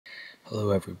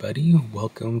Hello everybody,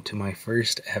 welcome to my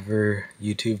first ever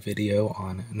YouTube video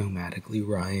on Nomadically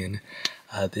Ryan.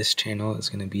 This channel is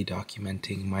going to be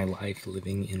documenting my life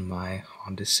living in my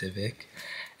Honda Civic,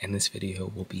 and this video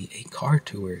will be a car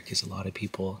tour because a lot of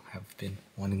people have been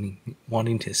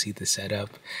wanting to see the setup.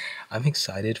 I'm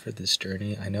excited for this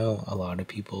journey. I know a lot of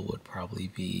people would probably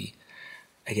be,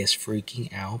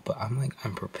 freaking out, but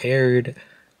I'm prepared.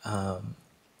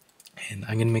 And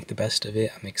I'm gonna make the best of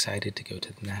it. I'm excited to go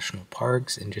to the national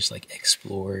parks and just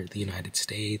explore the United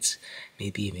States,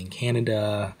 maybe even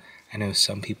Canada. I know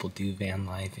some people do van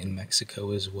life in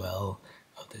Mexico as well.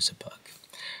 Oh, there's a bug.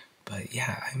 But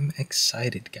yeah, I'm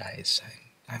excited, guys.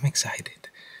 I'm excited.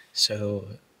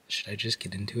 So, should I just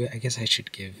get into it? I guess I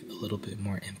should give a little bit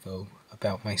more info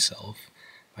about myself.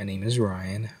 My name is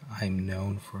Ryan. I'm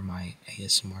known for my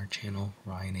ASMR channel,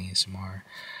 Ryan ASMR.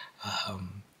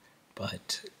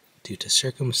 But due to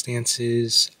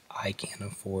circumstances, I can't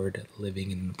afford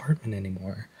living in an apartment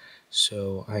anymore.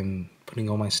 So I'm putting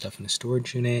all my stuff in a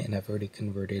storage unit, and I've already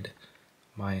converted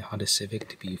my Honda Civic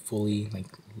to be fully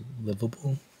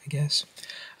livable, I guess.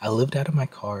 I lived out of my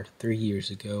car 3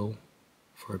 years ago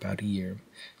for about a year.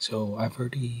 So I've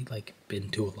already been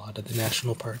to a lot of the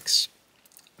national parks,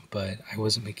 but I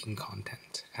wasn't making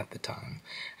content at the time.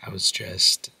 I was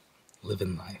just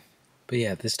living life. But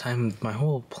yeah, this time my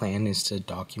whole plan is to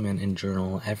document and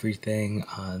journal everything.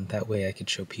 That way I could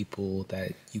show people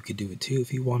that you could do it too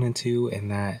if you wanted to, and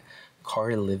that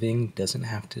car living doesn't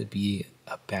have to be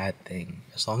a bad thing.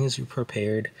 As long as you're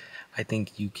prepared, I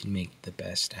think you can make the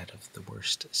best out of the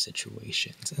worst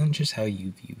situations, and just how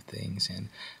you view things and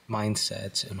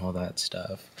mindsets and all that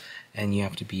stuff. And you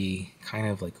have to be kind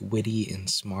of witty and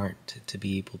smart to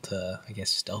be able to,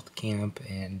 stealth camp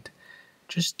and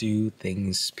just do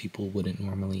things people wouldn't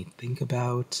normally think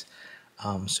about.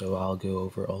 So I'll go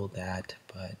over all that,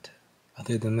 but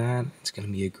other than that, it's going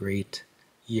to be a great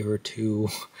year or two.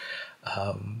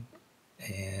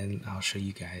 And I'll show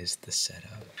you guys the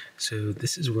setup. So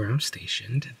this is where I'm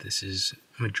stationed. This is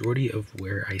majority of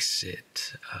where I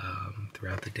sit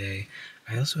throughout the day.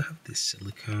 I also have this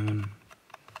silicone.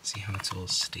 See how it's all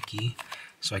sticky?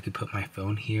 So I could put my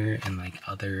phone here and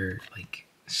other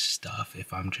stuff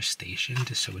if I'm just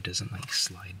stationed, so it doesn't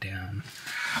slide down.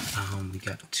 We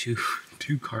got two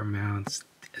car mounts,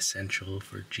 essential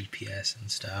for GPS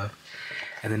and stuff.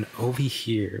 And then over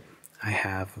here I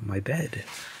have my bed,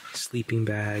 sleeping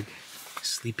bag,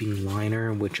 sleeping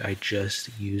liner, which I just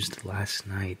used last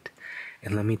night,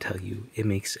 and let me tell you, it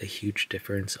makes a huge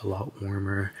difference. A lot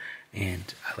warmer,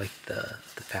 and I like the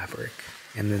fabric.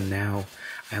 And then now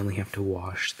I only have to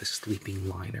wash the sleeping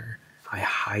liner. I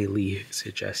highly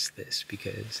suggest this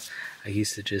because I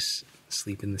used to just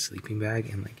sleep in the sleeping bag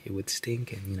and it would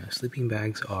stink, and sleeping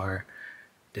bags are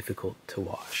difficult to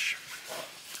wash.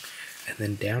 And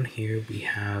then down here we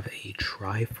have a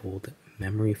tri-fold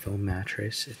memory foam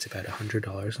mattress. It's about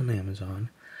 $100 on Amazon.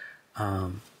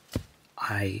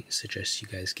 I suggest you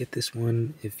guys get this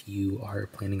one if you are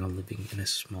planning on living in a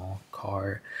small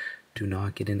car. Do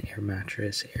not get an air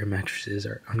mattress. Air mattresses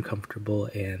are uncomfortable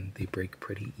and they break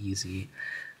pretty easy.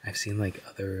 I've seen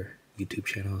other YouTube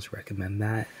channels recommend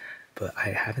that, but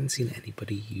I haven't seen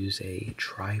anybody use a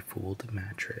tri-fold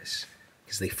mattress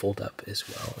because they fold up as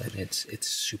well, and it's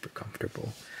super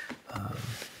comfortable.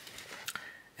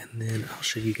 And then I'll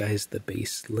show you guys the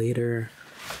base later.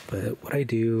 But what I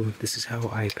do, this is how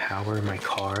I power my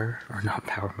car, or not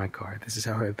power my car, this is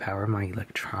how I power my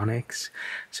electronics.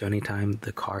 So anytime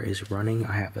the car is running,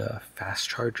 I have a fast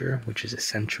charger, which is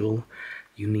essential.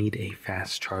 You need a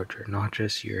fast charger, not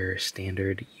just your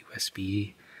standard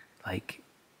USB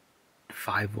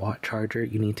 5-watt charger.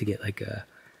 You need to get a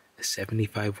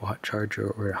 75-watt charger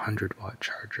or a 100-watt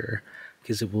charger,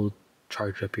 because it will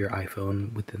charge up your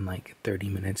iPhone within 30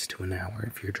 minutes to an hour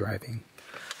if you're driving.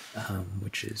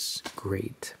 Which is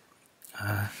great.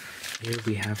 Here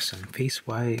we have some face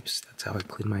wipes. That's how I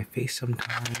clean my face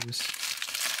sometimes.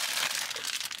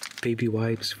 Baby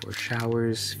wipes for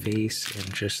showers, face,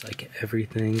 and just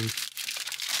everything.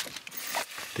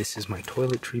 This is my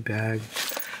toiletry bag.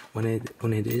 When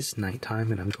it is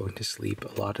nighttime and I'm going to sleep,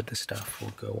 a lot of the stuff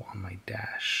will go on my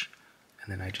dash, and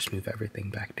then I just move everything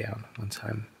back down once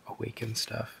I'm awake and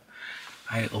stuff.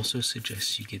 I also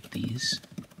suggest you get these.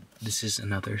 This is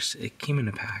another, it came in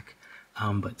a pack,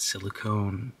 but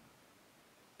silicone,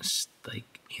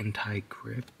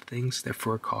 anti-grip things. They're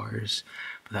for cars,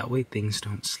 but that way things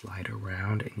don't slide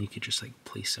around, and you could just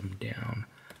place them down.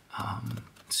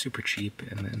 Super cheap,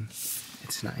 and then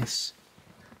it's nice.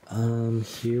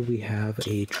 Here we have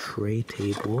a tray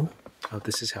table. Oh,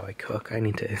 this is how I cook. I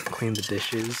need to clean the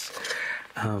dishes.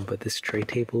 But this tray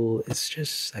table is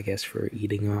just, I guess, for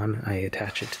eating on. I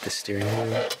attach it to the steering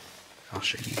wheel. I'll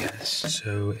show you guys.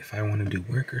 So if I want to do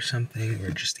work or something,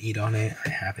 or just eat on it, I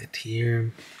have it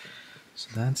here. So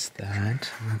that's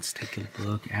that. Let's take a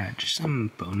look at just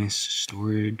some bonus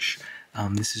storage.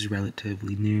 This is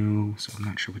relatively new, so I'm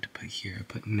not sure what to put here. I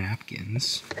put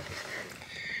napkins.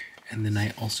 And then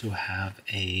I also have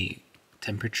a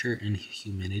temperature and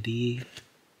humidity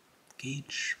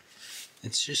gauge.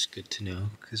 It's just good to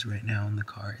know because right now in the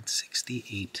car it's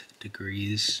 68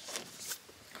 degrees.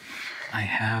 I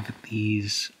have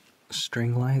these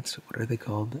string lights. What are they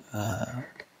called?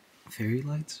 Fairy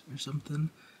lights or something.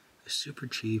 They're super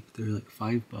cheap. They're like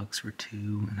 $5 for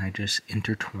two, and I just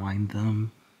intertwined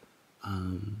them.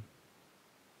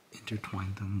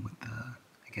 With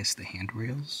I guess the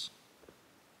handrails.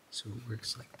 So it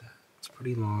works like that. It's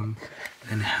pretty long.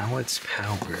 And how it's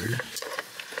powered,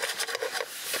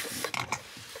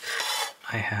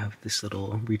 I have this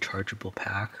little rechargeable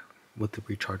pack with the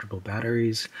rechargeable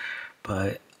batteries,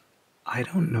 but I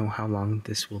don't know how long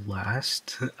this will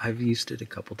last. I've used it a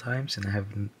couple times and I have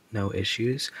no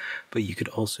issues, but you could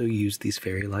also use these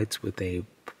fairy lights with a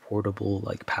portable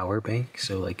like power bank,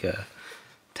 so like a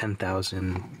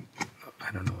 10,000,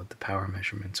 I don't know what the power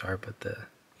measurements are, but the,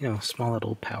 you know, small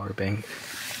little power bank.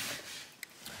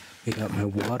 We got my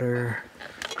water.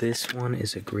 This one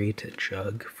is a great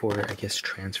jug for, I guess,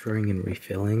 transferring and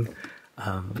refilling,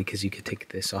 because you could take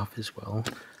this off as well.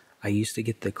 I used to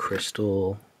get the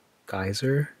crystal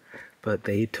geyser, but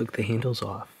they took the handles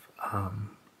off,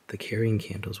 the carrying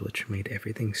handles, which made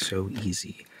everything so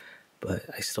easy. But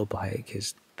I still buy it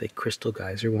because the crystal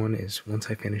geyser one is, once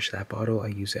I finish that bottle, I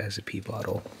use it as a pee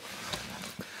bottle.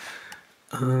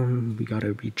 We got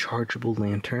a rechargeable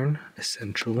lantern,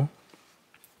 essential.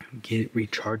 Get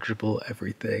rechargeable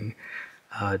everything.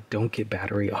 Don't get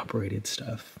battery operated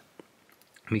stuff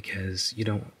because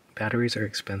batteries are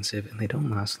expensive and they don't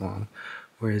last long,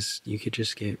 whereas you could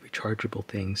just get rechargeable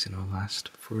things and it'll last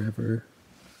forever.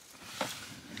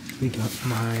 We got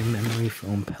my memory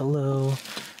foam pillow,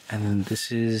 and then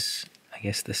this is, I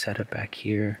guess, the setup back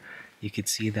here. You could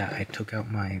see that I took out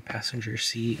my passenger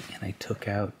seat and I took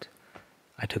out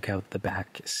the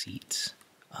back seats.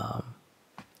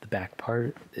 The back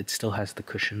part, it still has the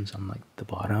cushions on like the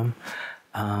bottom,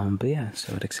 but yeah,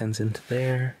 so it extends into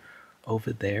there.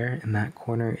 Over there in that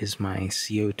corner is my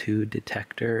CO2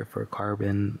 detector for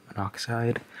carbon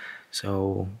monoxide,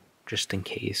 so just in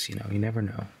case, you never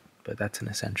know, but that's an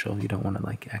essential. You don't want to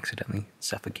like accidentally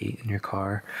suffocate in your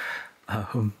car.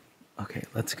 Okay,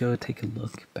 let's go take a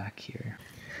look back here.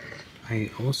 I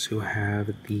also have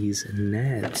these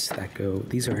nets that go,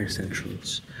 these are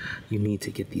essentials. You need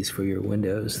to get these for your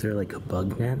windows. They're like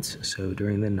bug nets, so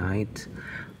during the night,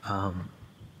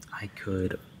 I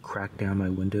could crack down my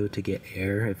window to get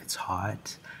air if it's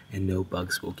hot, and no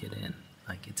bugs will get in.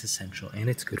 Like, it's essential, and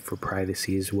it's good for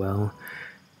privacy as well.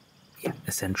 Yeah,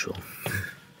 essential.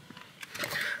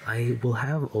 I will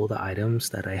have all the items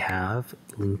that I have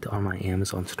linked on my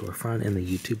Amazon storefront in the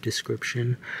YouTube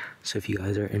description. So if you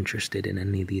guys are interested in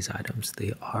any of these items,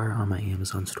 they are on my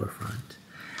Amazon storefront.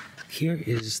 Here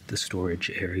is the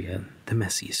storage area, the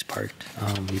messiest part.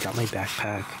 We got my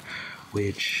backpack,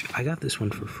 which I got this one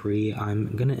for free.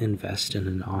 I'm gonna invest in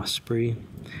an Osprey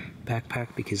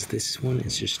backpack because this one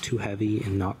is just too heavy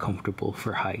and not comfortable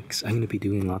for hikes. I'm gonna be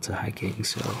doing lots of hiking,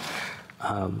 so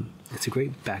it's a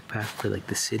great backpack for like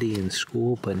the city and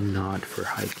school, but not for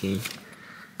hiking.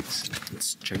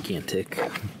 It's gigantic.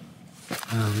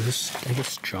 This, I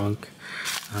guess, junk.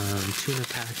 Tuna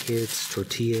packets,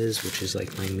 tortillas, which is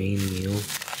like my main meal,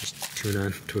 just tuna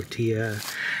and tortilla.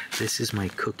 This is my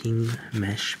cooking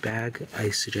mesh bag. I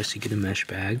suggest you get a mesh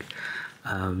bag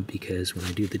because when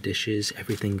I do the dishes,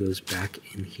 everything goes back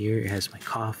in here. It has my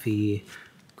coffee,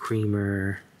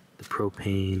 creamer, the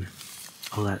propane,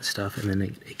 all that stuff, and then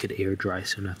it could air dry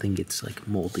so nothing gets like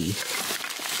moldy.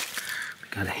 We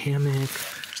got a hammock.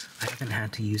 I haven't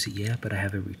had to use it yet, but I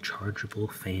have a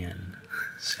rechargeable fan,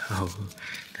 so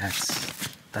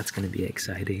that's gonna be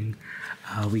exciting.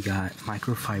 We got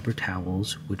microfiber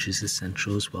towels, which is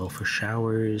essential as well for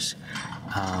showers,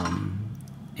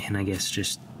 and I guess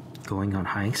just going on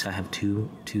hikes. I have two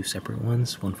separate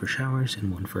ones, one for showers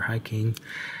and one for hiking.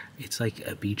 It's like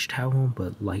a beach towel,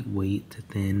 but lightweight,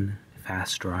 thin,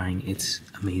 fast drying. It's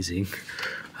amazing.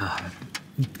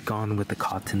 Gone with the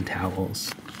cotton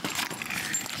towels.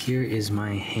 Here is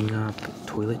my hang up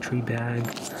toiletry bag.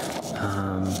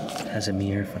 Has a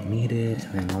mirror if I need it,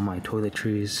 and then all my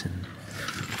toiletries and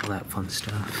all that fun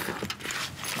stuff.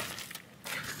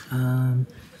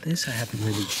 This I haven't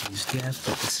really used yet,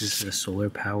 but this is a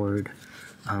solar powered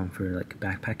for like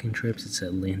backpacking trips. It's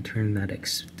a lantern that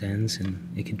extends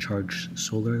and it can charge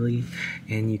solarly,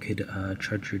 and you could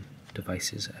charge your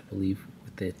devices, I believe,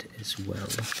 with it as well.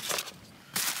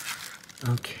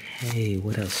 Okay,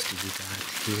 what else do we got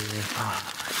here? I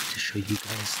need to show you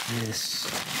guys this.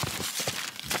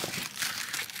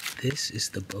 This is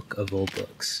the book of all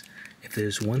books. If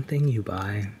there's one thing you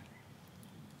buy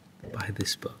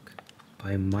this book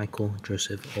by Michael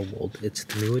Joseph Owald. It's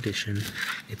the new edition.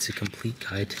 It's a complete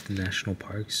guide to the national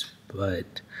parks,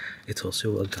 but it's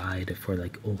also a guide for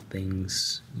like all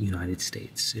things United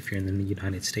States. If you're in the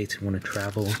United States and want to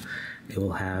travel, it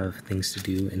will have things to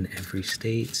do in every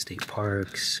state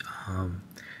parks,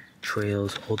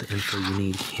 trails, all the info you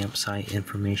need, campsite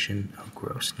information. Oh,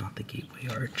 gross, not the Gateway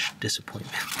Arch.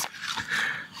 Disappointment.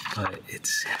 But it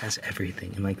has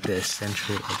everything, and like the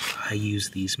essential, like I use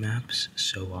these maps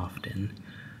so often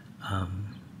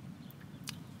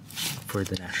for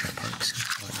the national parks and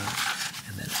whatnot.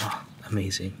 And then,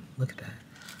 amazing, look at that.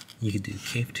 You could do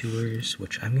cave tours,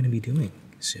 which I'm going to be doing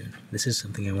soon. This is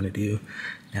something I want to do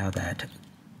now that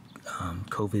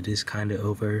COVID is kind of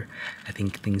over. I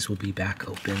think things will be back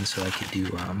open, so I could do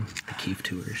the cave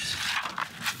tours.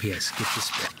 But yes, get this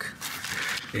book.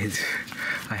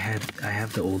 I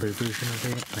have the older version of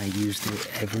it, and I used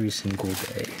it every single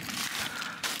day.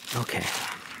 Okay,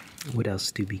 what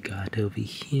else do we got over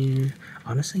here?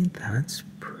 Honestly, that's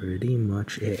pretty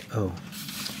much it. Oh,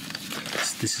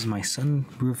 this is my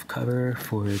sunroof cover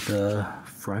for the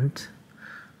front.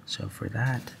 So for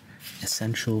that,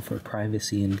 essential for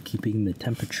privacy and keeping the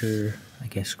temperature, I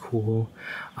guess, cool.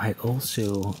 I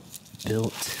also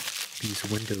built these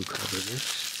window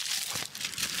covers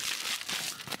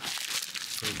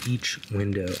for each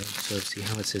window. So see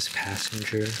how it says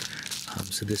passenger?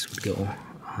 So this would go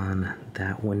on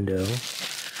that window.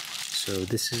 So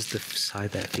this is the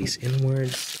side that face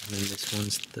inwards, and then this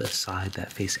one's the side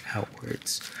that face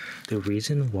outwards. The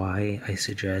reason why I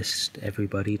suggest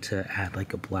everybody to add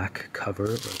like a black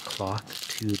cover or cloth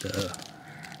to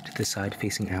the side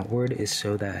facing outward is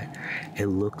so that it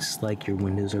looks like your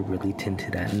windows are really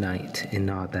tinted at night and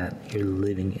not that you're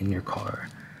living in your car.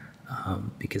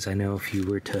 Because I know if you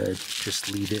were to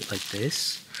just leave it like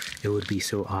this, it would be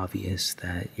so obvious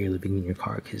that you're living in your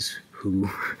car, because who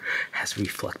has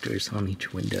reflectors on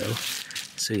each window?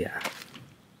 So yeah.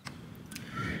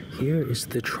 Here is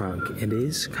the trunk. It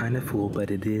is kind of full, but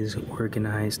it is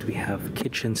organized. We have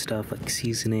kitchen stuff like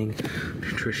seasoning,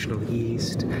 nutritional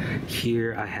yeast.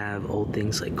 Here I have old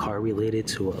things like car related,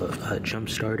 so a jump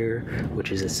starter,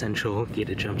 which is essential. Get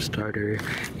a jump starter.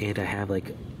 And I have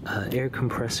like air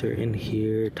compressor in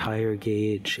here, tire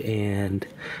gauge, and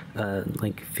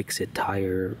like fix-it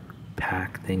tire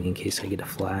pack thing in case I get a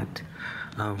flat.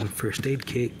 First aid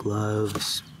kit,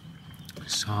 gloves,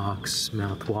 socks,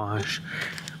 mouthwash,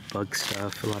 bug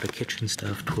stuff, a lot of kitchen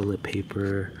stuff, toilet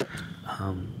paper,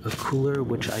 a cooler,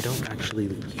 which I don't actually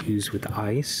use with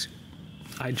ice.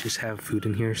 I just have food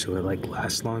in here so it like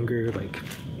lasts longer, like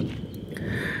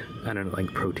I don't know,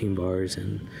 like protein bars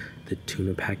and the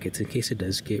tuna packets in case it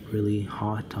does get really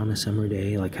hot on a summer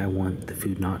day. Like I want the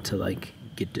food not to like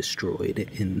get destroyed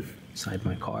inside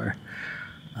my car.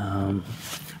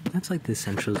 That's like the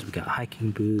essentials. We got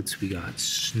hiking boots, we got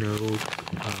snow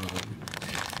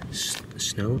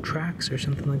tracks or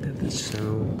something like that, the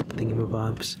snow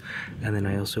thingamabobs, and then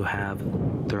I also have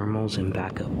thermals and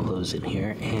backup clothes in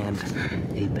here, and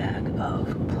a bag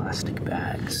of plastic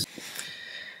bags.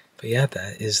 But yeah,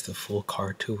 that is the full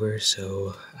car tour,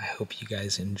 so I hope you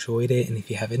guys enjoyed it, and if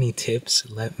you have any tips,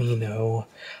 let me know.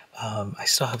 I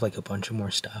still have like a bunch of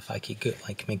more stuff I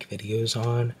could make videos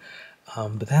on,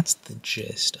 but that's the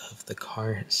gist of the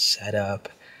car setup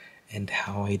and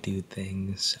how I do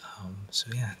things.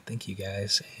 So yeah, thank you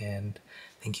guys, and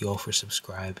thank you all for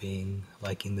subscribing,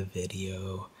 liking the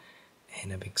video,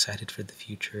 and I'm excited for the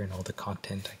future and all the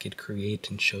content I could create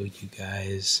and show you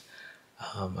guys.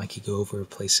 I could go over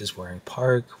places where I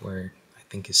park, where I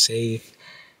think is safe,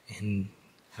 and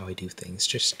how I do things.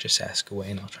 Just ask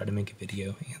away and I'll try to make a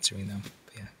video answering them.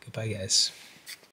 But yeah, goodbye guys.